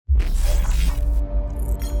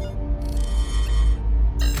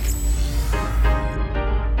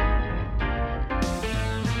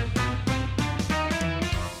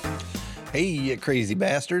Hey, you crazy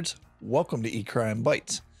bastards. Welcome to eCrime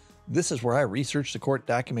Bites. This is where I research the court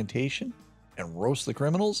documentation and roast the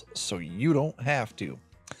criminals so you don't have to.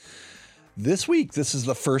 This week, this is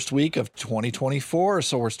the first week of 2024,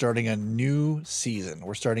 so we're starting a new season.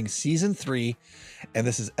 We're starting season 3, and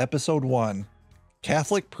this is episode 1,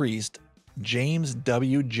 Catholic Priest James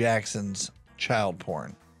W. Jackson's Child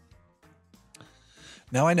Porn.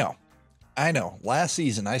 Now, I know, last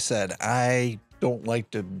season I said I don't like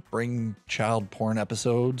to bring child porn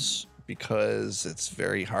episodes because it's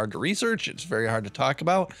very hard to research, it's very hard to talk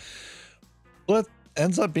about, but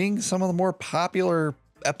ends up being some of the more popular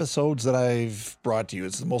episodes that I've brought to you.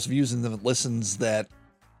 It's the most views and the listens that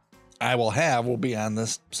I will have will be on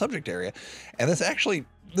this subject area. And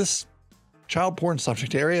this child porn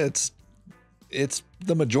subject area, it's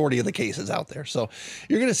the majority of the cases out there. So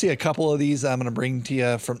you're going to see a couple of these I'm going to bring to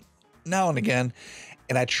you from now and again.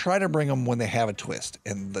 And I try to bring them when they have a twist.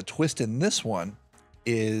 And the twist in this one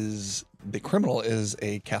is the criminal is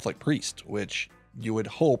a Catholic priest, which you would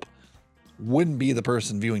hope wouldn't be the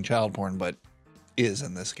person viewing child porn, but is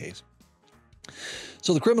in this case.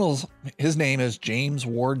 So the criminal, his name is James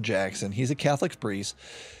Ward Jackson. He's a Catholic priest.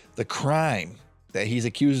 The crime that he's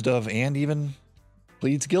accused of and even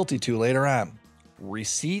pleads guilty to later on,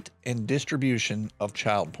 receipt and distribution of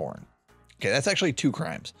child porn. Okay, that's actually two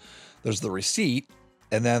crimes. There's the receipt,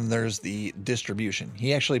 and then there's the distribution.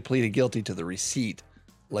 He actually pleaded guilty to the receipt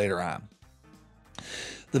later on.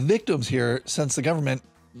 The victims here, since the government,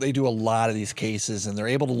 they do a lot of these cases and they're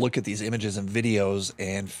able to look at these images and videos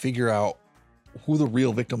and figure out who the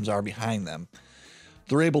real victims are behind them.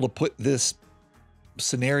 They're able to put this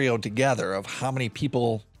scenario together of how many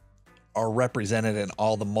people are represented in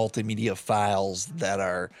all the multimedia files that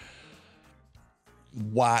are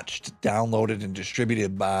watched, downloaded, and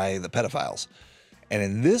distributed by the pedophiles. And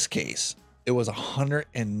in this case, it was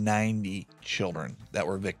 190 children that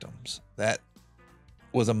were victims. That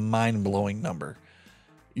was a mind-blowing number.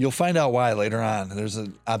 You'll find out why later on. There's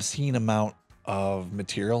an obscene amount of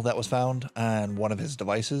material that was found on one of his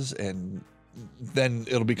devices, and then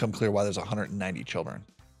it'll become clear why there's 190 children.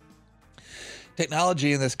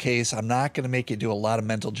 Technology in this case, I'm not going to make you do a lot of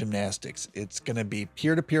mental gymnastics. It's going to be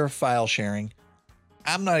peer-to-peer file sharing.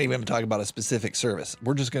 I'm not even going to talk about a specific service.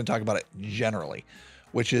 We're just going to talk about it generally,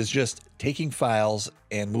 which is just taking files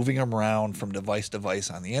and moving them around from device to device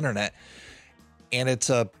on the internet. And it's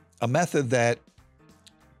a method that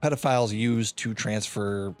pedophiles use to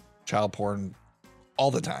transfer child porn all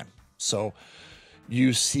the time. So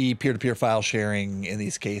you see peer-to-peer file sharing in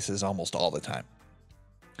these cases almost all the time.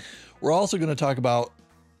 We're also going to talk about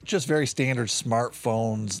just very standard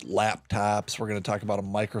smartphones, laptops. We're going to talk about a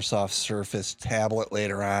Microsoft Surface tablet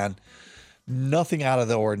later on. Nothing out of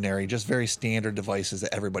the ordinary, just very standard devices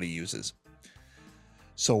that everybody uses.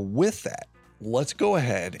 So with that, let's go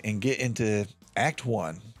ahead and get into Act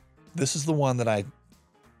 1. This is the one that I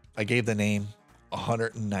gave the name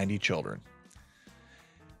 190 Children.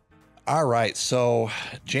 All right, so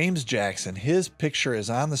James Jackson, his picture is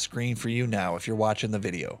on the screen for you now if you're watching the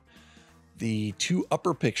video. The two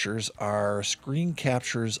upper pictures are screen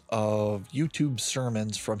captures of YouTube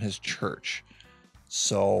sermons from his church.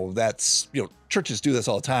 So that's, churches do this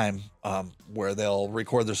all the time, where they'll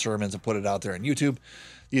record their sermons and put it out there on YouTube.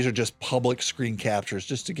 These are just public screen captures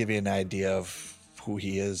just to give you an idea of who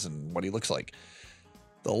he is and what he looks like.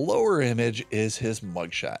 The lower image is his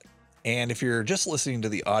mugshot. And if you're just listening to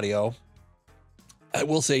the audio, I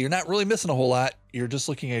will say you're not really missing a whole lot. You're just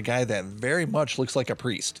looking at a guy that very much looks like a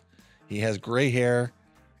priest. He has gray hair,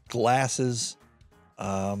 glasses,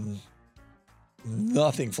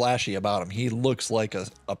 nothing flashy about him. He looks like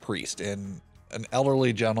a priest and an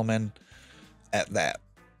elderly gentleman at that.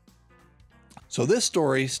 So this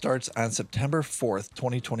story starts on September 4th,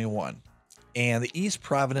 2021. And the East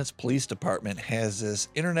Providence Police Department has this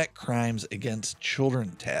Internet Crimes Against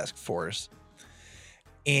Children Task Force.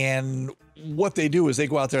 And what they do is they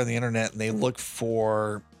go out there on the internet and they look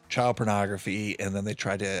for child pornography, and then they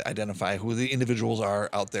try to identify who the individuals are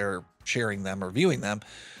out there sharing them or viewing them,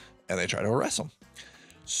 and they try to arrest them.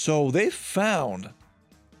 So they found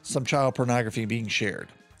some child pornography being shared,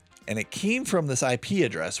 and it came from this IP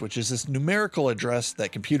address, which is this numerical address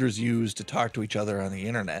that computers use to talk to each other on the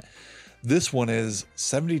internet. This one is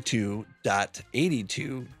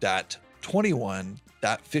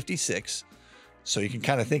 72.82.21.56. So you can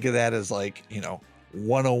kind of think of that as like,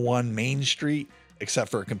 101 Main Street,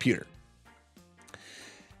 except for a computer.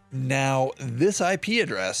 Now, this IP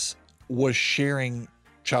address was sharing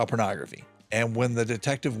child pornography. And when the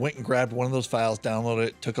detective went and grabbed one of those files, downloaded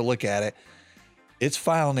it, took a look at it, its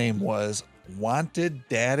file name was Wanted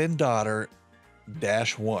Dad and Daughter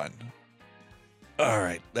 -1. All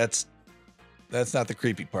right, that's not the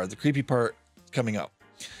creepy part. The creepy part is coming up.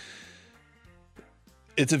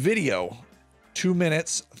 It's a video, 2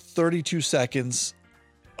 minutes, 32 seconds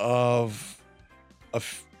of a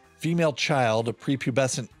female child, a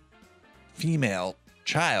prepubescent female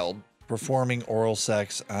child performing oral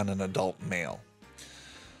sex on an adult male.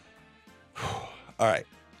 All right.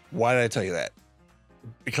 Why did I tell you that?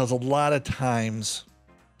 Because a lot of times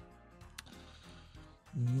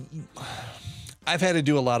I've had to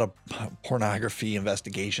do a lot of pornography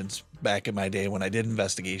investigations back in my day when I did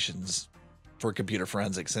investigations for computer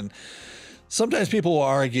forensics. And sometimes people will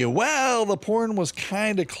argue, well, the porn was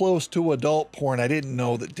kind of close to adult porn. I didn't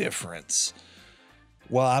know the difference.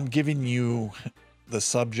 Well, I'm giving you the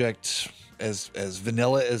subject as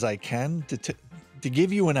vanilla as I can to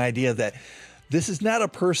give you an idea that this is not a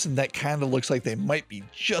person that kind of looks like they might be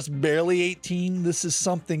just barely 18. This is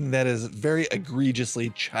something that is very egregiously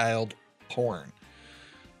child porn.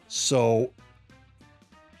 So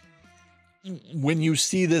when you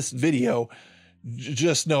see this video,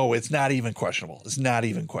 just know it's not even questionable. It's not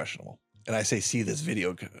even questionable. And I say see this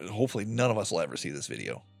video. Hopefully none of us will ever see this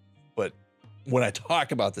video. But when I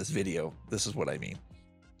talk about this video, this is what I mean.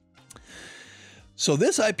 So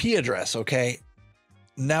this IP address, okay,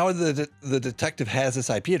 now the detective has this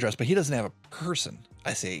IP address, but he doesn't have a person.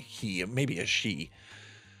 I say he, maybe a she.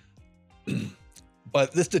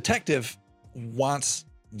 But this detective wants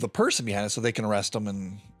the person behind it so they can arrest him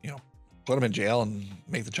and, put him in jail and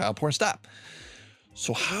make the child porn stop.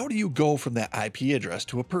 So how do you go from that IP address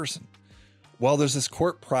to a person? Well, there's this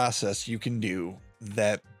court process you can do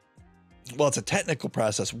that, well, it's a technical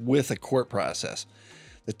process with a court process.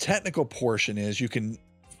 The technical portion is you can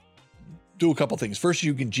do a couple things. First,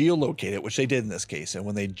 you can geolocate it, which they did in this case. And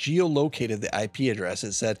when they geolocated the IP address,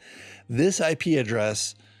 it said this IP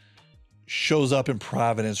address shows up in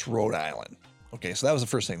Providence, Rhode Island. Okay, so that was the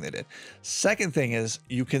first thing they did. Second thing is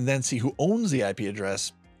you can then see who owns the IP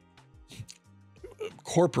address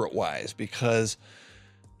corporate wise, because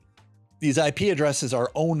these IP addresses are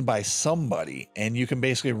owned by somebody, and you can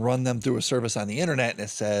basically run them through a service on the internet, and it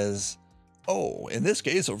says, oh, in this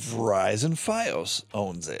case, Verizon Fios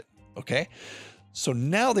owns it. Okay, so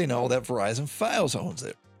now they know that Verizon Fios owns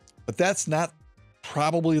it, but that's not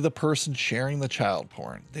probably the person sharing the child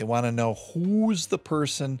porn. They want to know who's the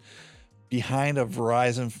person behind a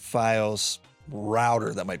Verizon Fios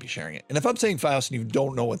router that might be sharing it. And if I'm saying Fios and you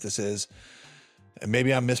don't know what this is, and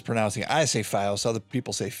maybe I'm mispronouncing it, I say Fios, other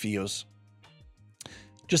people say Fios.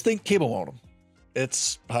 Just think cable modem.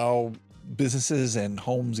 It's how businesses and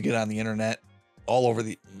homes get on the internet all over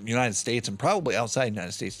the United States and probably outside the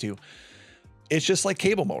United States too. It's just like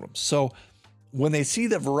cable modems. So when they see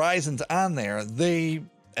that Verizon's on there, they,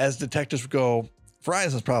 as detectives, go,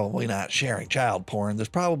 Verizon's probably not sharing child porn. There's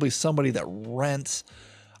probably somebody that rents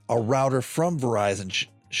a router from Verizon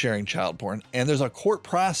sharing child porn. And there's a court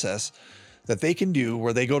process that they can do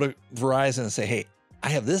where they go to Verizon and say, hey, I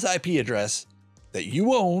have this IP address that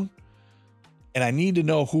you own, and I need to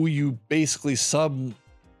know who you basically subleased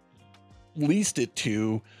it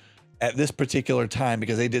to at this particular time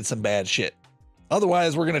because they did some bad shit.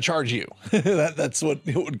 Otherwise, we're going to charge you. That's what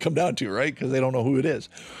it would come down to, right? Because they don't know who it is.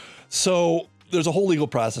 So there's a whole legal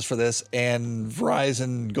process for this, and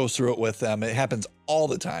Verizon goes through it with them. It happens all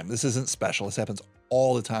the time. This isn't special. This happens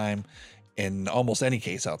all the time in almost any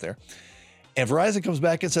case out there. And Verizon comes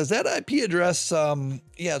back and says that IP address,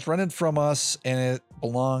 it's rented from us, and it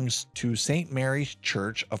belongs to St. Mary's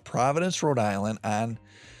Church of Providence, Rhode Island on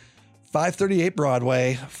 538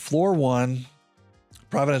 Broadway, floor 1,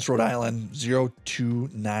 Providence, Rhode Island,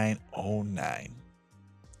 02909.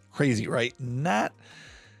 Crazy, right? Not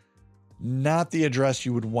the address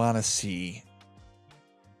you would want to see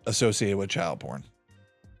associated with child porn.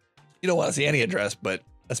 You don't want to see any address, but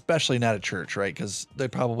especially not a church, right? Because they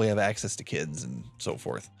probably have access to kids and so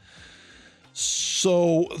forth.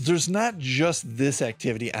 So there's not just this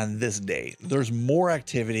activity on this day. There's more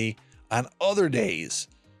activity on other days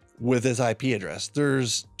with this IP address.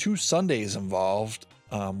 There's 2 Sundays involved,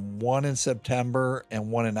 one in September and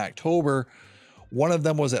one in October. One of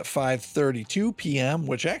them was at 5:32 p.m.,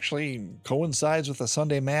 which actually coincides with a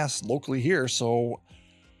Sunday Mass locally here. So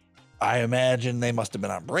I imagine they must have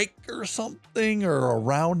been on break or something, or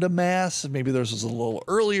around a Mass. Maybe theirs was a little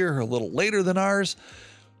earlier or a little later than ours.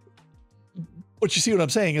 But you see what I'm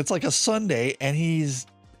saying? It's like a Sunday, and he's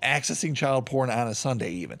accessing child porn on a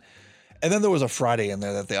Sunday even. And then there was a Friday in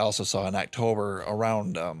there that they also saw in October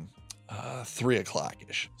around 3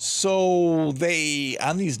 o'clock-ish. So they,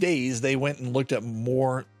 on these days, they went and looked at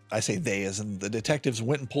more. I say they, as in the detectives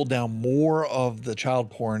went and pulled down more of the child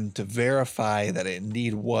porn to verify that it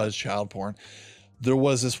indeed was child porn. There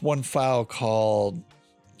was this one file called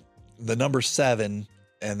the number 7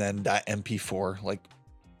 and then .mp4, like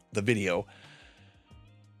the video.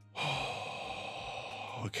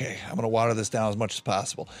 Okay, I'm going to water this down as much as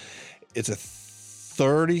possible. It's a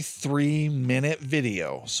 33-minute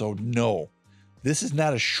video. So no, this is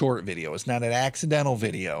not a short video. It's not an accidental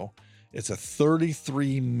video. It's a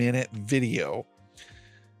 33-minute video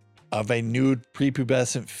of a nude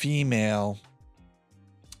prepubescent female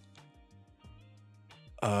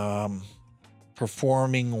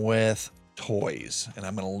performing with toys. And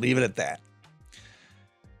I'm going to leave it at that.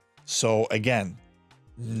 So again,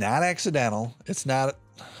 not accidental. It's not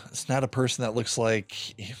a person that looks like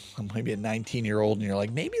maybe a 19-year-old and you're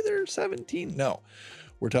like, maybe they're 17. No,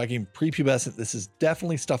 we're talking prepubescent. This is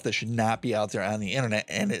definitely stuff that should not be out there on the internet,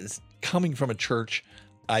 and it's coming from a church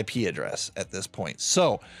IP address at this point.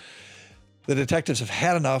 So the detectives have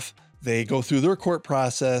had enough. They go through their court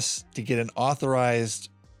process to get an authorized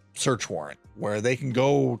search warrant where they can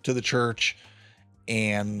go to the church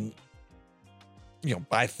and,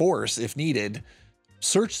 by force, if needed,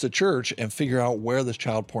 search the church and figure out where this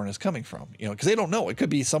child porn is coming from, because they don't know. It could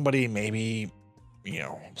be somebody maybe,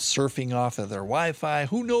 surfing off of their Wi-Fi.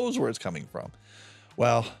 Who knows where it's coming from?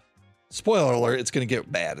 Well, spoiler alert, it's going to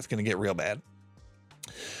get bad. It's going to get real bad.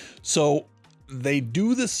 So they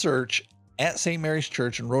do the search at St. Mary's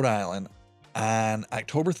Church in Rhode Island on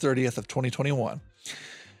October 30th of 2021.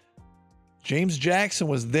 James Jackson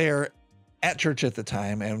was there at church at the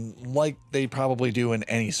time, and like they probably do in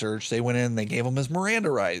any search, they went in, they gave him his Miranda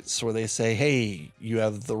rights, where they say, hey, you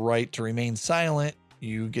have the right to remain silent,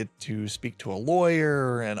 you get to speak to a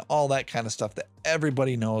lawyer, and all that kind of stuff that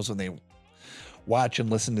everybody knows when they watch and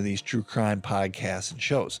listen to these true crime podcasts and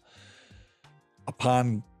shows.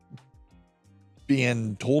 Upon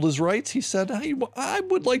being told his rights, he said, I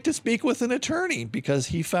would like to speak with an attorney, because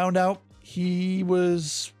he found out he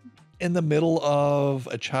was in the middle of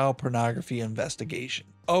a child pornography investigation.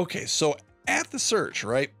 Okay, so at the search,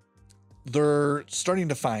 right, they're starting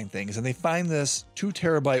to find things, and they find this 2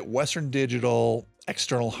 terabyte Western Digital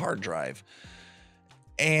external hard drive.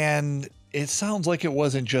 And it sounds like it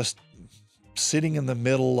wasn't just sitting in the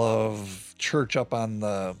middle of church up on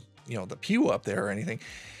the, the pew up there or anything.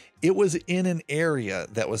 It was in an area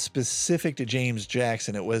that was specific to James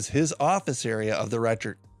Jackson. It was his office area of the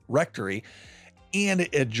rectory, and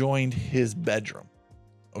it adjoined his bedroom.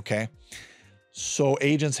 Okay. So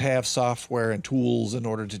agents have software and tools in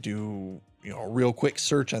order to do, a real quick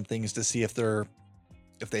search on things to see if they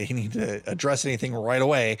need to address anything right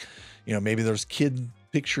away. Maybe there's kid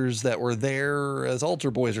pictures that were there as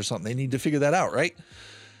altar boys or something. They need to figure that out, right?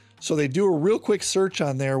 So they do a real quick search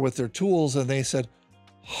on there with their tools, and they said,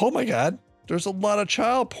 oh my God, there's a lot of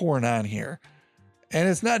child porn on here. And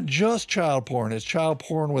it's not just child porn. It's child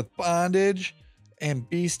porn with bondage and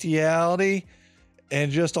bestiality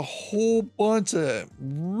and just a whole bunch of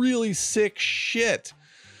really sick shit.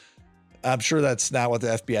 I'm sure that's not what the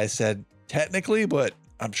FBI said technically, but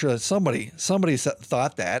I'm sure that somebody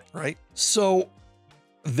thought that, right? So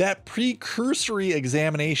that precursory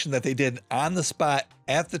examination that they did on the spot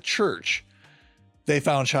at the church, they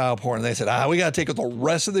found child porn, and they said, we got to take the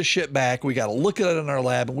rest of this shit back. We got to look at it in our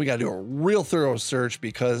lab, and we got to do a real thorough search,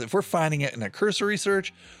 because if we're finding it in a cursory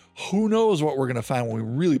search, who knows what we're going to find when we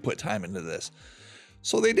really put time into this.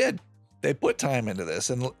 So they did. They put time into this.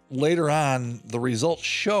 And later on, the results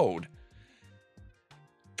showed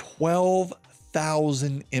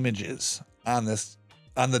 12,000 images on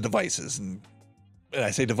the devices. And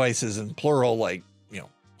I say devices in plural, like,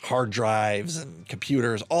 hard drives and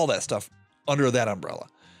computers, all that stuff under that umbrella.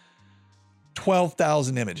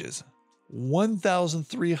 12,000 images,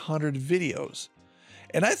 1,300 videos.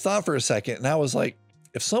 And I thought for a second, and I was like,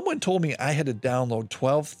 if someone told me I had to download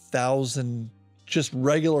 12,000 just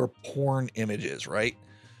regular porn images, right?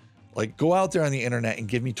 Like, go out there on the internet and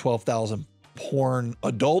give me 12,000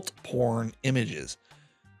 adult porn images.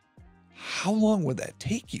 How long would that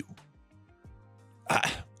take you?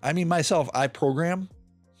 I mean, myself, I program.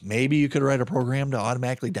 Maybe you could write a program to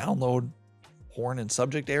automatically download porn in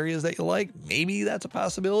subject areas that you like. Maybe that's a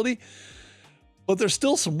possibility. But there's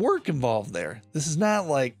still some work involved there. This is not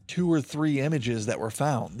like 2 or 3 images that were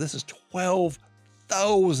found. This is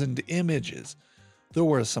 12,000 images. There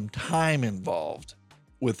was some time involved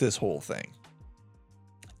with this whole thing.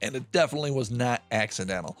 And it definitely was not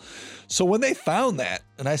accidental. So when they found that,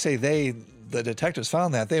 and I say the detectives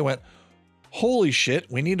found that, they went, holy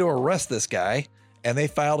shit, we need to arrest this guy. And they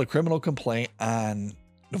filed a criminal complaint on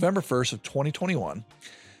November 1st of 2021.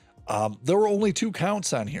 There were only 2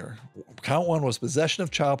 counts on here. Count 1 was possession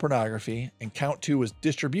of child pornography, and count 2 was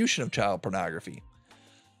distribution of child pornography.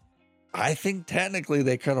 I think technically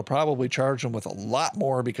they could have probably charged him with a lot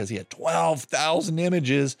more because he had 12,000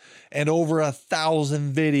 images and over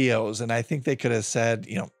 1,000 videos. And I think they could have said,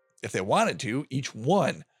 you know, if they wanted to, each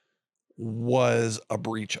one was a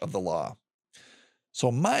breach of the law. So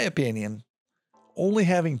in my opinion, only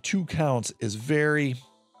having 2 counts is they're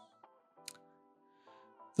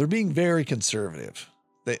being very conservative.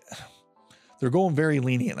 They're going very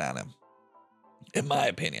lenient on him, in my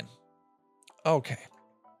opinion. Okay.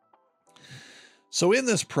 So in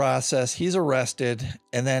this process, he's arrested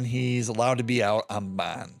and then he's allowed to be out on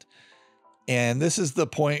bond. And this is the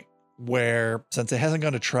point where, since it hasn't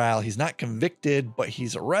gone to trial, he's not convicted, but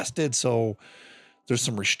he's arrested. So there's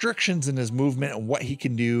some restrictions in his movement and what he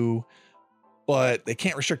can do, but they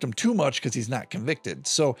can't restrict him too much because he's not convicted.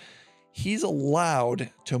 So he's allowed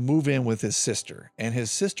to move in with his sister, and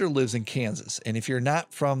his sister lives in Kansas. And if you're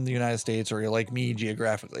not from the United States or you're like me,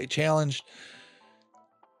 geographically challenged,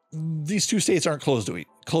 these 2 states aren't close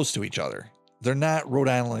to each other. They're not Rhode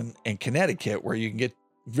Island and Connecticut, where you can get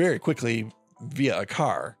very quickly via a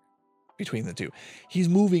car between the 2. He's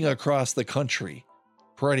moving across the country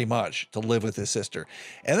pretty much to live with his sister.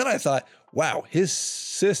 And then I thought, wow, his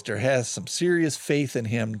sister has some serious faith in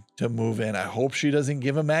him to move in. I hope she doesn't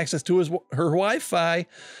give him access to her Wi-Fi.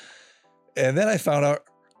 And then I found out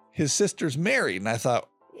his sister's married, and I thought,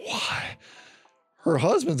 why? Her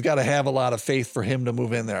husband's got to have a lot of faith for him to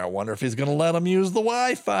move in there. I wonder if he's going to let him use the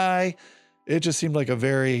Wi-Fi. It just seemed like a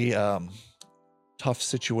very tough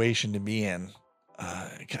situation to be in.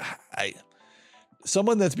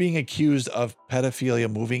 Someone that's being accused of pedophilia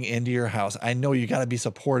moving into your house, I know you got to be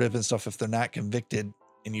supportive and stuff if they're not convicted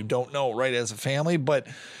and you don't know, right, as a family, but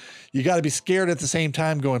you got to be scared at the same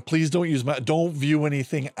time going, please don't view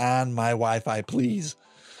anything on my Wi-Fi, please.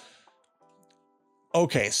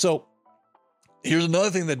 Okay, so here's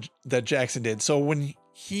another thing that Jackson did. So when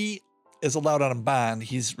he is allowed on a bond,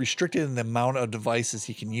 he's restricted in the amount of devices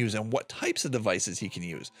he can use and what types of devices he can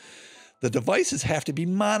use. The devices have to be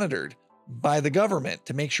monitored by the government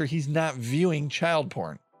to make sure he's not viewing child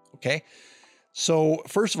porn. Okay. So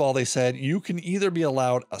first of all, they said you can either be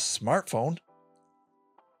allowed a smartphone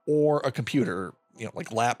or a computer, you know,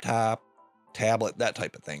 like laptop, tablet, that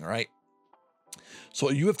type of thing. Right.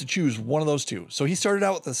 So you have to choose one of those 2. So he started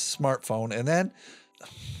out with a smartphone, and then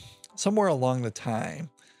somewhere along the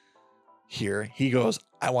time here, he goes,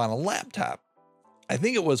 I want a laptop. I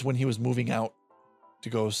think it was when he was moving out to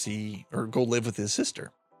go see or go live with his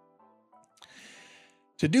sister.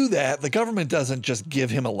 To do that, the government doesn't just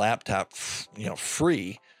give him a laptop, you know,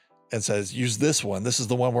 free and says, use this one. This is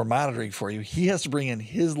the one we're monitoring for you. He has to bring in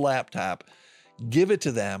his laptop, give it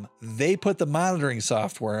to them. They put the monitoring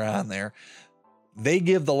software on there. They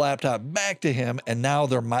give the laptop back to him, and now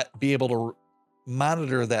they're be able to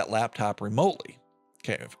monitor that laptop remotely.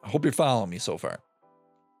 Okay, I hope you're following me so far.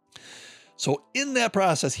 So in that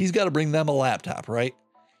process, he's got to bring them a laptop, right?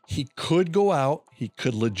 He could go out, he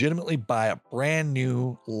could legitimately buy a brand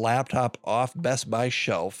new laptop off Best Buy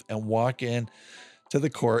shelf and walk in to the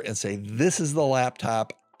court and say, this is the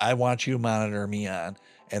laptop I want you to monitor me on.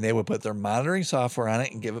 And they would put their monitoring software on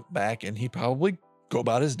it and give it back, and he'd probably go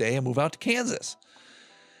about his day and move out to Kansas.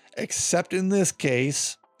 Except in this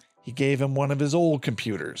case, he gave him one of his old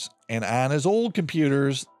computers. And on his old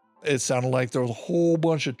computers, it sounded like there was a whole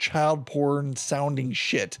bunch of child porn sounding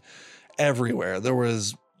shit everywhere. There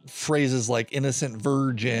was phrases like innocent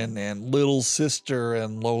virgin and little sister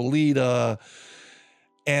and Lolita.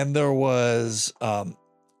 And there were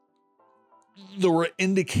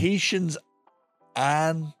indications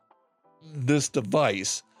on this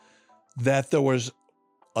device that there was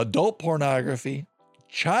adult pornography,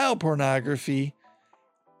 child pornography,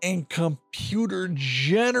 and computer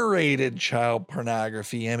generated child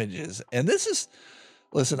pornography images. And this is,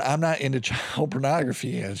 listen, I'm not into child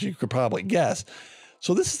pornography, as you could probably guess.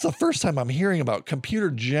 So this is the first time I'm hearing about computer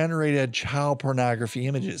generated child pornography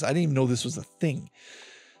images. I didn't even know this was a thing.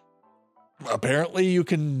 Apparently you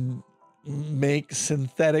can make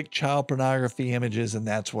synthetic child pornography images, and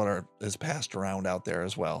that's what is passed around out there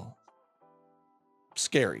as well.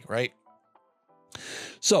 Scary, right?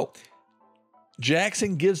 So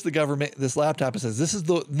Jackson gives the government this laptop and says, this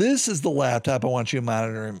is the laptop I want you to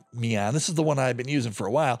monitor me on. This is the one I've been using for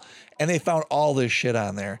a while. And they found all this shit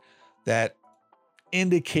on there that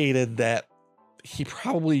indicated that he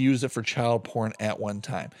probably used it for child porn at one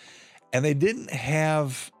time. And they didn't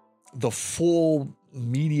have the full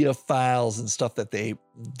media files and stuff that they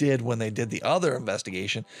did when they did the other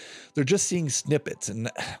investigation. They're just seeing snippets. And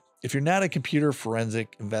if you're not a computer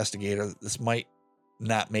forensic investigator, this might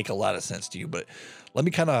not make a lot of sense to you, but let me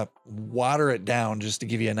kind of water it down just to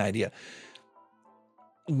give you an idea.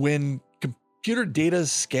 when computer data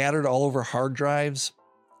is scattered all over hard drives,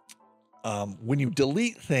 when you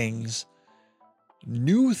delete things,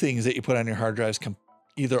 new things that you put on your hard drives can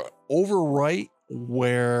either overwrite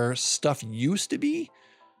where stuff used to be,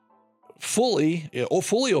 fully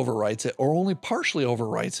overwrites it, or only partially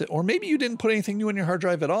overwrites it, or maybe you didn't put anything new in your hard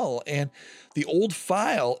drive at all, and the old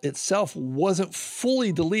file itself wasn't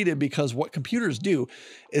fully deleted, because what computers do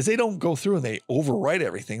is they don't go through and they overwrite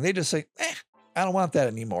everything. They just say, I don't want that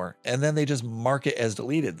anymore, and then they just mark it as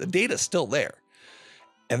deleted. The data's still there,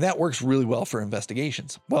 and that works really well for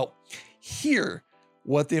investigations. Well, here,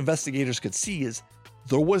 what the investigators could see is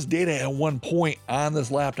there was data at one point on this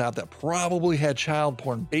laptop that probably had child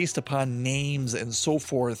porn based upon names and so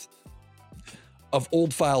forth of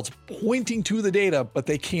old files pointing to the data, but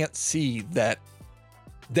they can't see that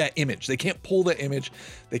image. They can't pull that image.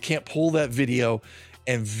 They can't pull that video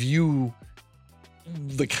and view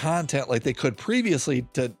the content like they could previously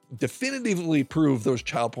to definitively prove there was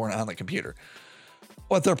child porn on the computer.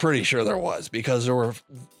 But they're pretty sure there was, because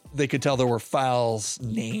they could tell there were files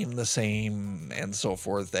named the same and so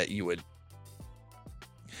forth that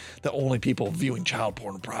only people viewing child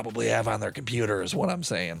porn probably have on their computer, is what I'm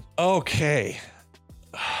saying. Okay.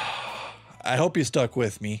 I hope you stuck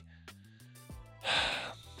with me.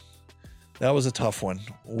 That was a tough one.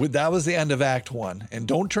 That was the end of Act 1. And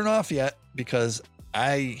don't turn off yet, because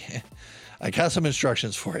I got some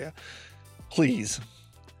instructions for you. Please,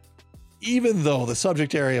 even though the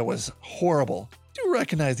subject area was horrible, do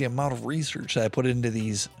recognize the amount of research that I put into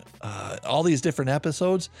these, all these different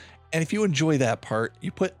episodes. And if you enjoy that part,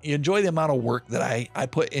 you enjoy the amount of work that I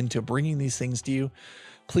put into bringing these things to you,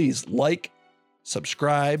 please like,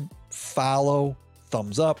 subscribe, follow,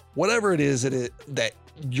 thumbs up, whatever it is that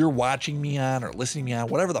you're watching me on or listening to me on,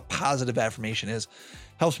 whatever the positive affirmation is,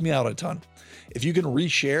 helps me out a ton. If you can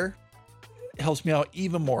reshare, it helps me out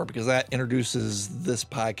even more, because that introduces this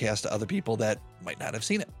podcast to other people that might not have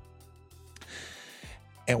seen it.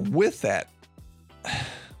 And with that,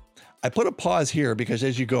 I put a pause here, because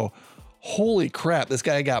as you go, holy crap, this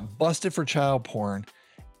guy got busted for child porn,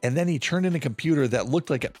 and then he turned in a computer that looked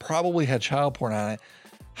like it probably had child porn on it.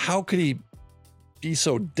 How could he be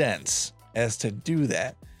so dense as to do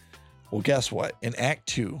that? Well, guess what? In Act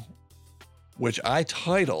 2, which I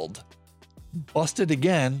titled Busted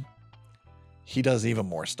Again, he does even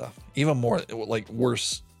more stuff, even more, like,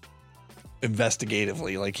 worse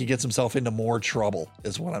investigatively. Like, he gets himself into more trouble,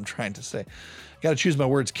 is what I'm trying to say. Got to choose my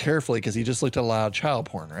words carefully, because he just looked at a lot of child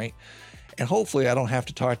porn, right? And hopefully I don't have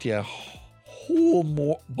to talk to you a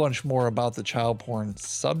whole bunch more about the child porn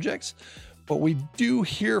subjects, but we do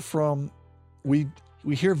hear we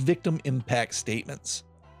hear victim impact statements.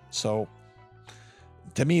 So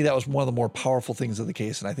to me, that was one of the more powerful things of the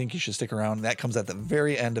case, and I think you should stick around. That comes at the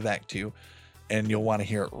very end of Act 2, and you'll want to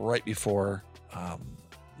hear it right before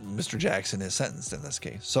Mr. Jackson is sentenced in this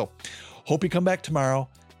case. So hope you come back tomorrow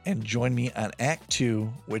and join me on Act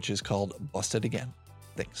 2, which is called Busted Again.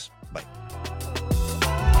 Thanks. Bye.